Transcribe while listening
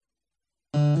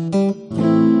The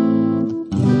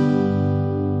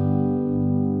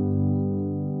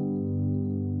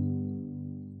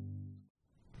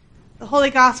Holy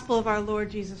Gospel of our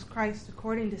Lord Jesus Christ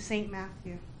according to St.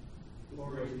 Matthew.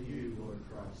 Glory to you, Lord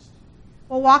Christ.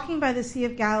 While walking by the Sea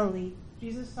of Galilee,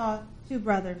 Jesus saw two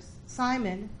brothers,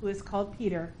 Simon, who is called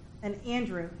Peter, and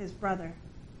Andrew, his brother,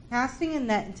 casting a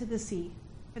net into the sea,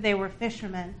 for they were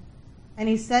fishermen. And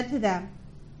he said to them,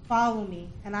 "Follow me,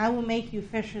 and I will make you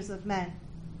fishers of men."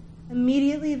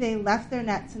 Immediately they left their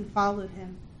nets and followed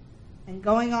him. And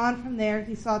going on from there,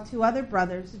 he saw two other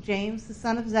brothers, James, the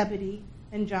son of Zebedee,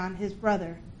 and John, his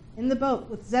brother, in the boat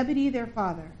with Zebedee their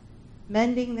father,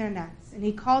 mending their nets. And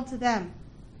he called to them.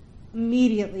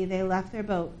 Immediately they left their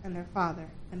boat and their father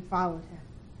and followed him.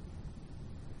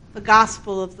 The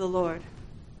Gospel of the Lord.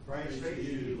 Praise to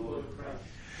you, Lord Christ.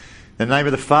 In the name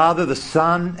of the Father, the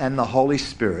Son, and the Holy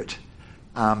Spirit.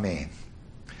 Amen.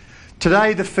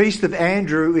 Today, the Feast of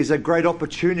Andrew is a great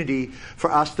opportunity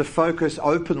for us to focus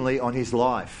openly on his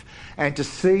life and to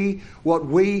see what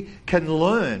we can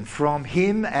learn from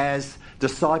him as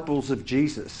disciples of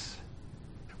Jesus.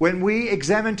 When we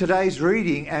examine today's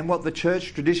reading and what the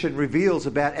church tradition reveals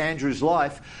about Andrew's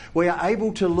life, we are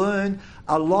able to learn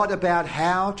a lot about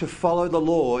how to follow the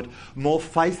Lord more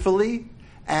faithfully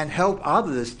and help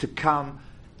others to come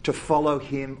to follow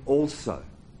him also.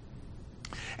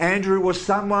 Andrew was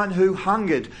someone who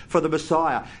hungered for the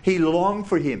Messiah. He longed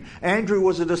for him. Andrew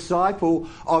was a disciple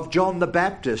of John the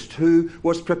Baptist who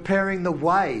was preparing the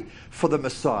way for the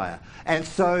Messiah. And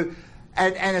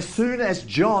as soon as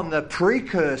John, the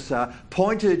precursor,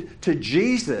 pointed to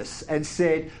Jesus and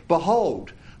said,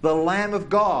 "Behold, the Lamb of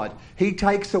God, he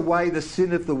takes away the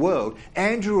sin of the world,"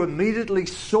 Andrew immediately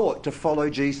sought to follow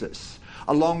Jesus,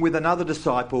 along with another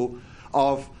disciple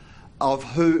of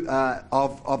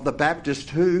the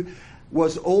Baptist, who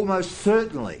was almost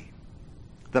certainly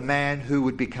the man who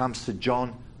would become Sir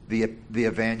John the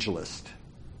Evangelist,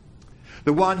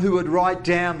 the one who would write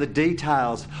down the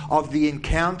details of the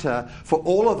encounter for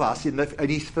all of us in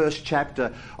his first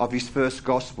chapter of his first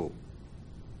gospel.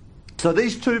 So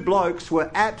these two blokes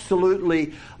were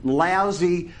absolutely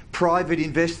lousy private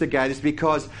investigators,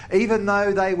 because even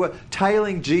though they were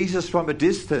tailing Jesus from a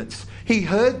distance, he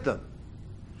heard them.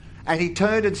 And he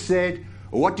turned and said,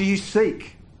 "What do you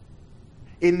seek?"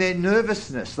 In their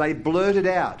nervousness, they blurted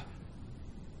out,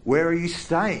 "Where are you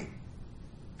staying?"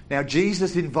 Now,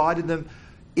 Jesus invited them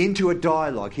into a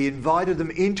dialogue. He invited them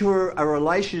into a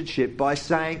relationship by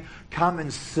saying, "Come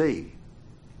and see."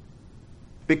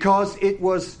 Because it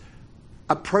was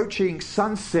approaching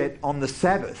sunset on the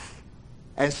Sabbath,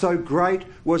 and so great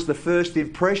was the first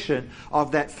impression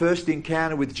of that first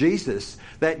encounter with Jesus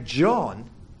that John,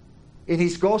 in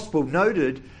his gospel,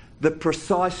 noted the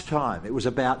precise time. It was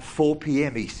about 4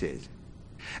 p.m, he said.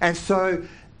 And so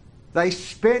they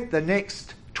spent the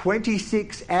next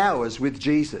 26 hours with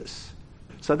Jesus.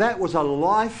 So that was a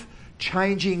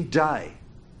life-changing day.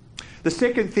 The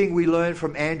second thing we learn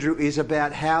from Andrew is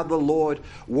about how the Lord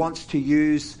wants to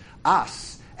use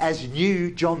us as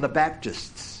new John the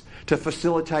Baptists to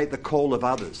facilitate the call of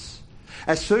others.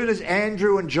 As soon as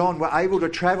Andrew and John were able to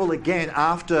travel again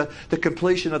after the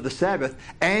completion of the Sabbath,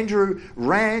 Andrew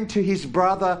ran to his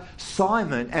brother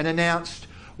Simon and announced,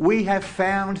 "We have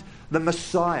found the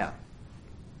Messiah."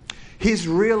 His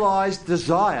realized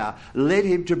desire led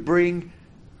him to bring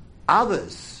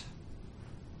others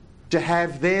to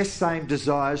have their same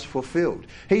desires fulfilled.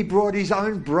 He brought his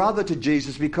own brother to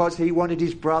Jesus because he wanted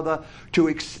his brother to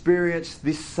experience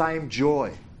this same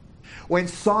joy. When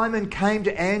Simon came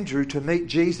to Andrew to meet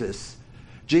Jesus,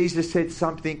 Jesus said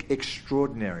something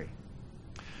extraordinary.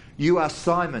 "You are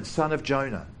Simon, son of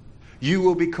Jonah. You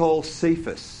will be called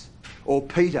Cephas," or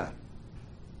Peter,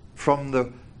 from the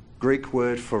Greek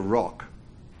word for rock.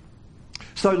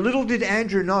 So little did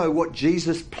Andrew know what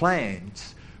Jesus'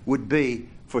 plans would be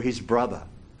for his brother.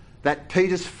 That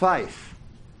Peter's faith,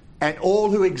 and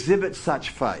all who exhibit such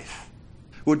faith,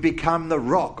 would become the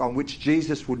rock on which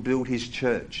Jesus would build his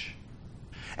church.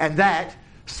 And that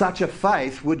such a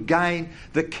faith would gain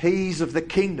the keys of the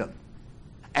kingdom.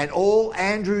 And all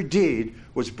Andrew did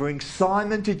was bring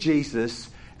Simon to Jesus,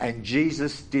 and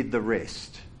Jesus did the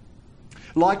rest.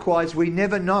 Likewise, we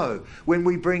never know when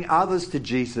we bring others to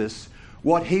Jesus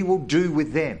what he will do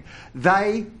with them.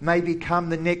 They may become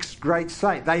the next great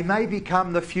saint. They may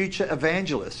become the future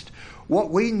evangelist.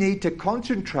 What we need to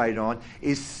concentrate on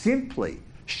is simply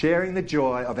sharing the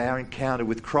joy of our encounter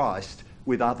with Christ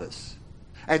with others.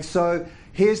 And so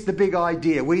here's the big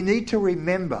idea. We need to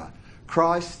remember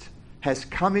Christ has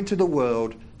come into the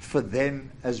world for them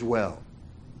as well.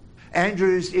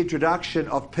 Andrew's introduction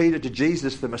of Peter to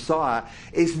Jesus, the Messiah,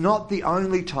 is not the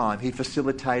only time he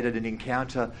facilitated an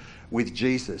encounter with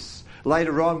Jesus.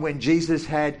 Later on, when Jesus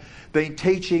had been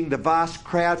teaching the vast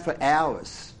crowd for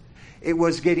hours, it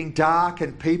was getting dark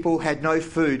and people had no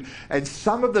food. And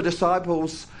some of the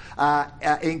disciples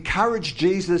encouraged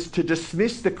Jesus to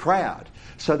dismiss the crowd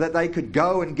so that they could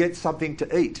go and get something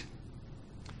to eat,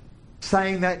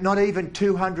 saying that not even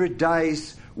 200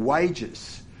 days'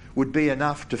 wages would be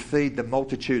enough to feed the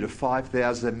multitude of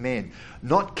 5,000 men,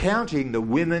 not counting the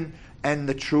women and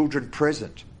the children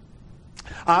present.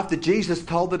 After Jesus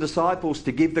told the disciples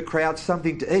to give the crowd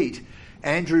something to eat,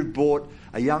 Andrew brought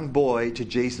a young boy to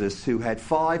Jesus who had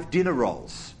 5 dinner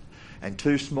rolls and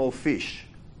 2 small fish.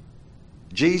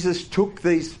 Jesus took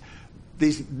these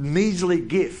measly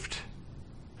gift,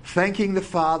 thanking the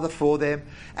Father for them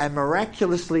and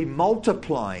miraculously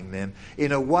multiplying them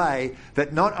in a way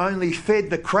that not only fed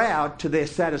the crowd to their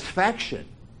satisfaction,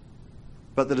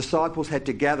 but the disciples had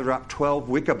to gather up 12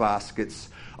 wicker baskets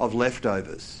of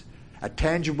leftovers, a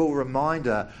tangible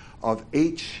reminder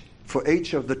for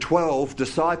each of the 12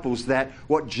 disciples that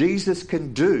what Jesus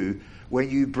can do when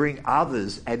you bring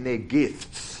others and their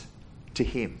gifts to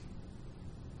him.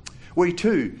 We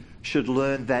too should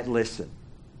learn that lesson.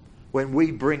 When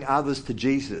we bring others to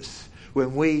Jesus,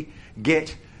 when we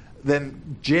get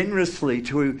them generously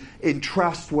to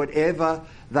entrust whatever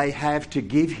they have to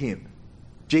give him,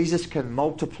 Jesus can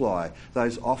multiply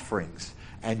those offerings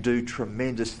and do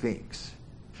tremendous things.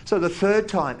 So the third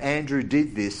time Andrew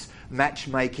did this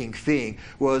matchmaking thing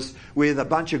was with a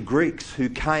bunch of Greeks who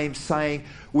came saying,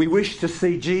 "We wish to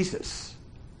see Jesus."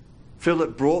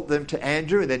 Philip brought them to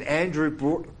Andrew, and then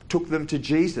Andrew took them to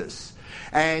Jesus.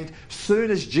 And soon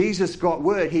as Jesus got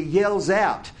word, he yells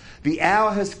out, "The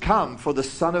hour has come for the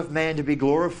Son of Man to be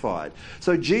glorified."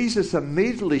 So Jesus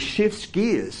immediately shifts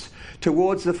gears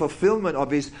towards the fulfillment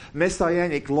of his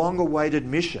messianic, long-awaited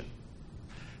mission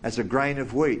as a grain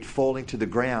of wheat falling to the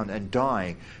ground and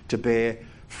dying to bear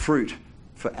fruit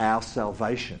for our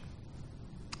salvation.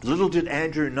 Little did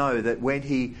Andrew know that when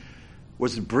he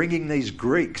was bringing these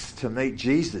Greeks to meet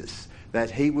Jesus,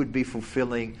 that he would be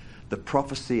fulfilling the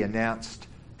prophecy announced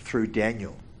through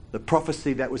Daniel, the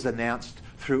prophecy that was announced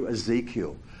through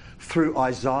Ezekiel, through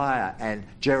Isaiah and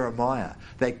Jeremiah,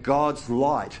 that God's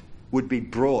light would be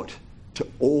brought to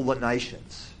all the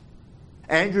nations.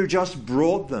 Andrew just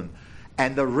brought them,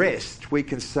 and the rest, we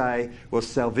can say, was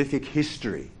salvific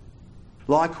history.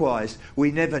 Likewise,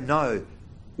 we never know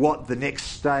what the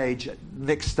next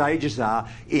stages are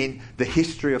in the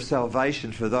history of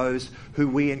salvation for those who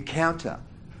we encounter,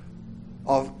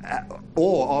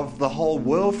 or of the whole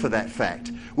world for that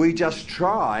fact. We just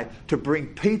try to bring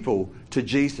people to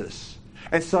Jesus.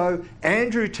 And so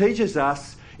Andrew teaches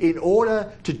us, in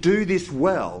order to do this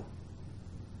well,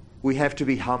 we have to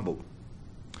be humble.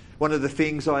 One of the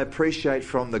things I appreciate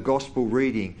from the gospel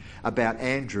reading about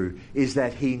Andrew is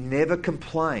that he never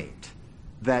complained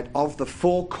that of the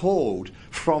 4 called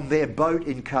from their boat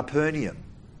in Capernaum,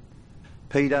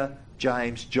 Peter,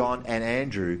 James, John and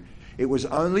Andrew, it was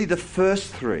only the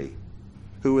first 3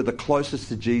 who were the closest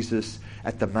to Jesus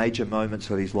at the major moments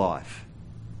of his life.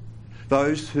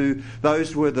 Those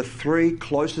were the 3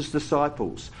 closest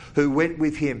disciples who went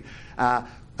with him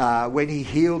when he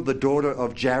healed the daughter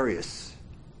of Jairus,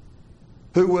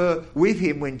 who were with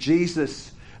him when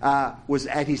Jesus was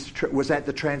at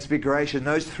the Transfiguration.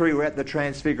 Those 3 were at the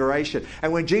Transfiguration.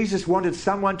 And when Jesus wanted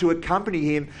someone to accompany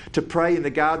him to pray in the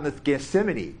Garden of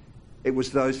Gethsemane, it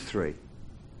was those 3.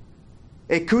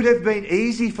 It could have been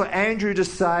easy for Andrew to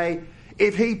say,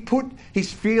 if he put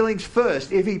his feelings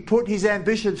first, if he put his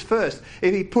ambitions first,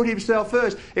 if he put himself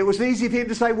first, it was easy for him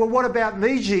to say, "Well, what about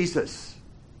me, Jesus?"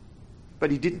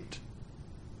 But he didn't.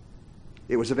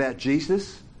 It was about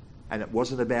Jesus, and it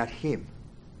wasn't about him.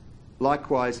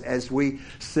 Likewise, as we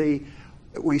see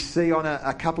on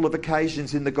a couple of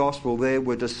occasions in the gospel, there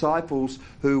were disciples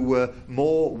who were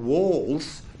more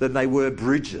walls than they were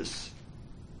bridges.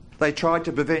 They tried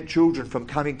to prevent children from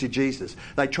coming to Jesus.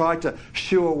 They tried to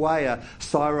shoo away a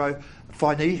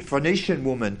Syro-Phoenician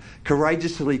woman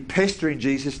courageously pestering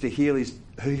Jesus to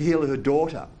heal her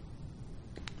daughter.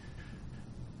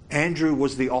 Andrew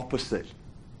was the opposite.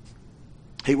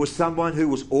 He was someone who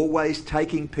was always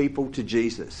taking people to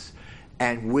Jesus.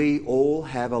 And we all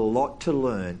have a lot to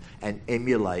learn and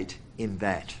emulate in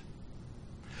that.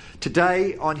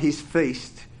 Today, on his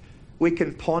feast, we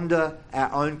can ponder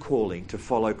our own calling to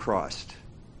follow Christ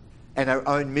and our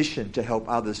own mission to help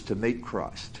others to meet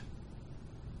Christ.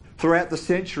 Throughout the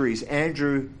centuries,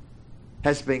 Andrew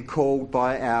has been called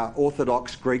by our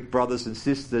Orthodox Greek brothers and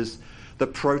sisters the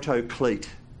proto-cleat.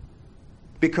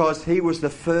 because he was the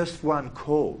first one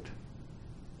called.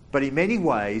 But in many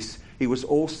ways, he was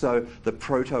also the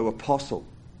proto-apostle.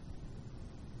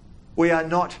 We are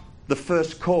not the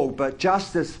first called, but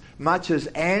just as much as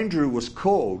Andrew was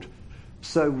called,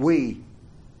 so we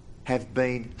have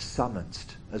been summoned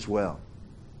as well.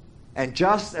 And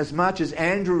just as much as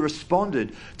Andrew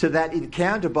responded to that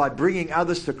encounter by bringing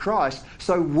others to Christ,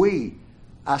 so we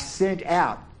are sent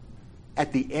out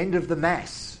at the end of the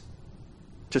Mass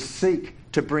to seek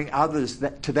to bring others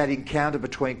to that encounter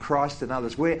between Christ and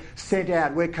others. We're sent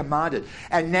out, we're commanded.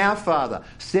 And now, Father,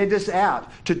 send us out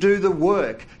to do the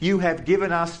work you have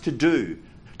given us to do,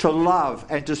 to love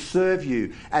and to serve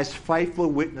you as faithful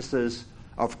witnesses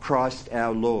of Christ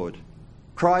our Lord.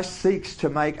 Christ seeks to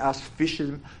make us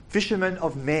fishermen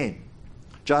of men,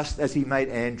 just as he made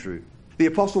Andrew. The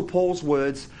Apostle Paul's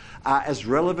words are as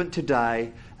relevant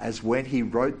today as when he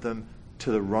wrote them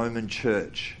to the Roman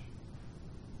church.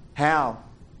 How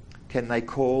can they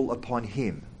call upon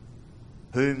him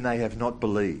whom they have not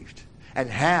believed? And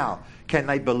how can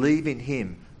they believe in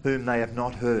him whom they have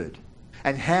not heard?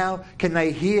 And how can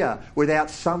they hear without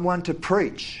someone to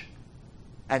preach?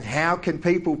 And how can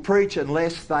people preach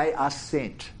unless they are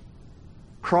sent?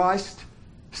 Christ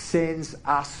sends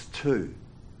us too.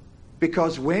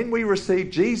 Because when we receive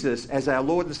Jesus as our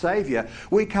Lord and Saviour,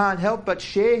 we can't help but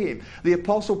share him. The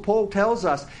Apostle Paul tells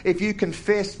us, if you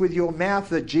confess with your mouth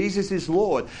that Jesus is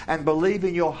Lord and believe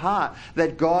in your heart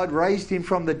that God raised him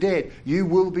from the dead, you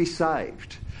will be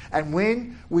saved. And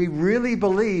when we really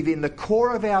believe in the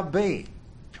core of our being,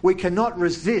 we cannot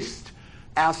resist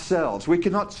ourselves. We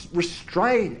cannot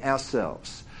restrain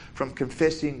ourselves from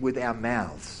confessing with our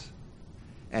mouths.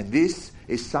 And this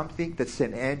is something that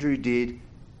St. Andrew did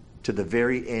to the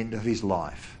very end of his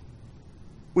life.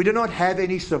 We do not have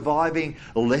any surviving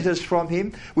letters from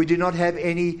him. We do not have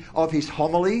any of his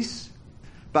homilies,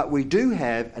 but we do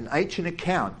have an ancient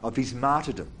account of his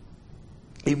martyrdom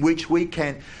in which we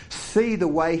can see the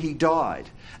way he died.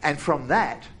 And from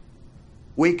that,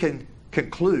 we can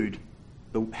conclude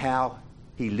how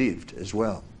he lived as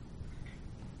well.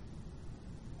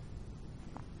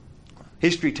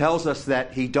 History tells us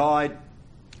that he died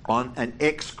on an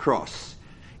X-cross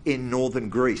in northern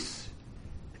Greece.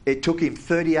 It took him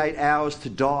 38 hours to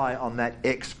die on that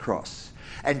X-cross.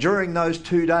 And during those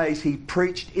 2 days, he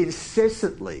preached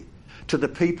incessantly to the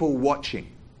people watching.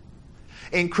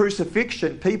 In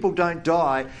crucifixion, people don't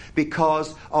die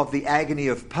because of the agony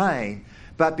of pain,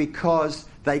 but because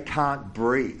they can't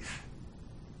breathe.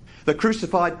 The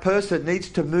crucified person needs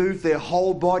to move their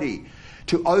whole body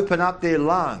to open up their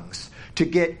lungs, to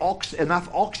get enough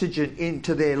oxygen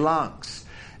into their lungs.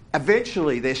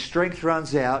 Eventually, their strength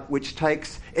runs out, which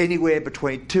takes anywhere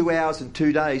between 2 hours and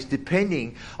 2 days,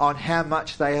 depending on how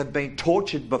much they have been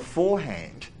tortured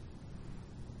beforehand.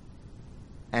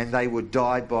 And they would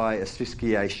die by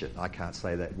asphyxiation. I can't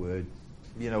say that word.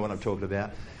 You know what I'm talking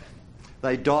about.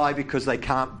 They die because they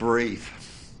can't breathe.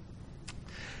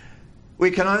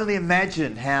 We can only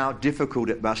imagine how difficult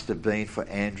it must have been for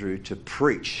Andrew to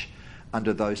preach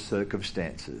under those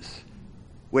circumstances,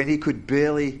 when he could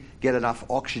barely get enough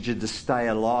oxygen to stay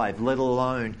alive, let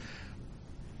alone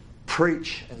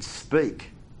preach and speak.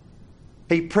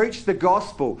 He preached the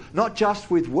gospel, not just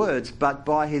with words, but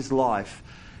by his life.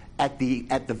 At the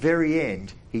very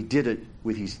end, he did it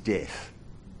with his death.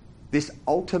 This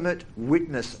ultimate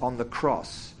witness on the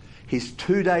cross, his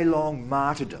 2-day-long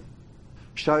martyrdom,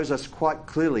 shows us quite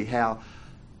clearly how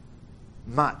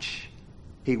much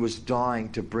he was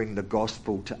dying to bring the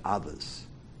gospel to others.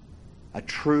 A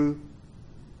truth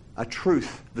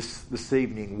this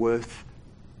evening worth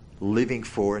living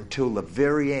for until the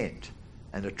very end,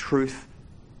 and a truth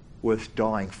worth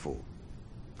dying for.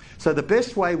 So the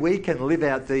best way we can live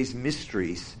out these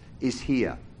mysteries is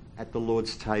here at the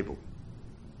Lord's table.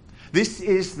 This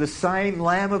is the same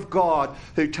Lamb of God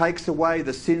who takes away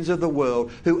the sins of the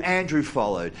world, who Andrew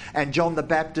followed and John the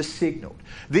Baptist signalled.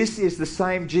 This is the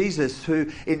same Jesus who,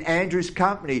 in Andrew's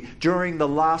company during the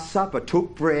Last Supper,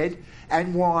 took bread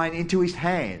and wine into his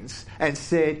hands and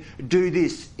said, "Do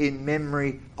this in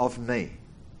memory of me."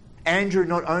 Andrew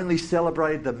not only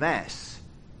celebrated the Mass,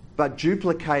 but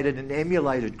duplicated and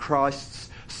emulated Christ's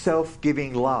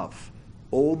self-giving love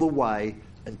all the way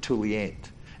until the end.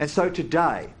 And so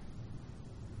today,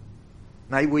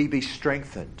 may we be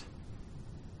strengthened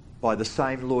by the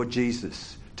same Lord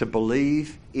Jesus to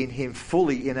believe in him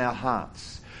fully in our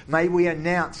hearts. May we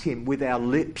announce him with our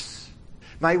lips.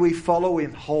 May we follow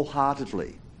him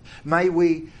wholeheartedly. May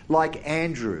we, like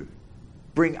Andrew,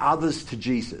 bring others to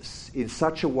Jesus in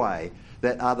such a way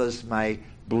that others may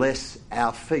bless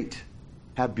our feet.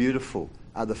 How beautiful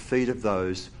are the feet of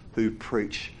those who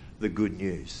preach the good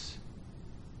news.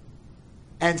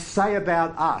 And say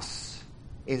about us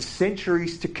in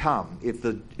centuries to come,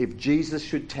 if Jesus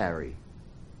should tarry,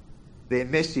 their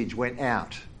message went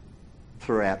out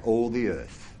throughout all the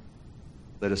earth.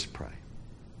 Let us pray.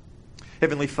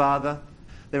 Heavenly Father,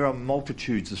 there are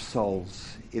multitudes of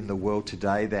souls in the world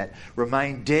today that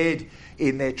remain dead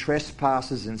in their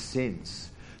trespasses and sins.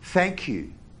 Thank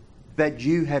you that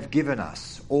you have given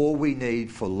us all we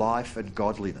need for life and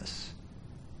godliness.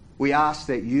 We ask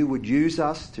that you would use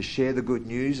us to share the good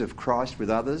news of Christ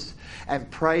with others, and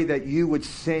pray that you would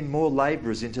send more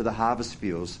labourers into the harvest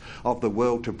fields of the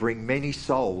world to bring many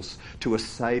souls to a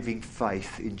saving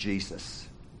faith in Jesus,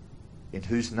 in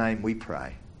whose name we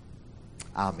pray.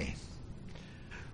 Amen.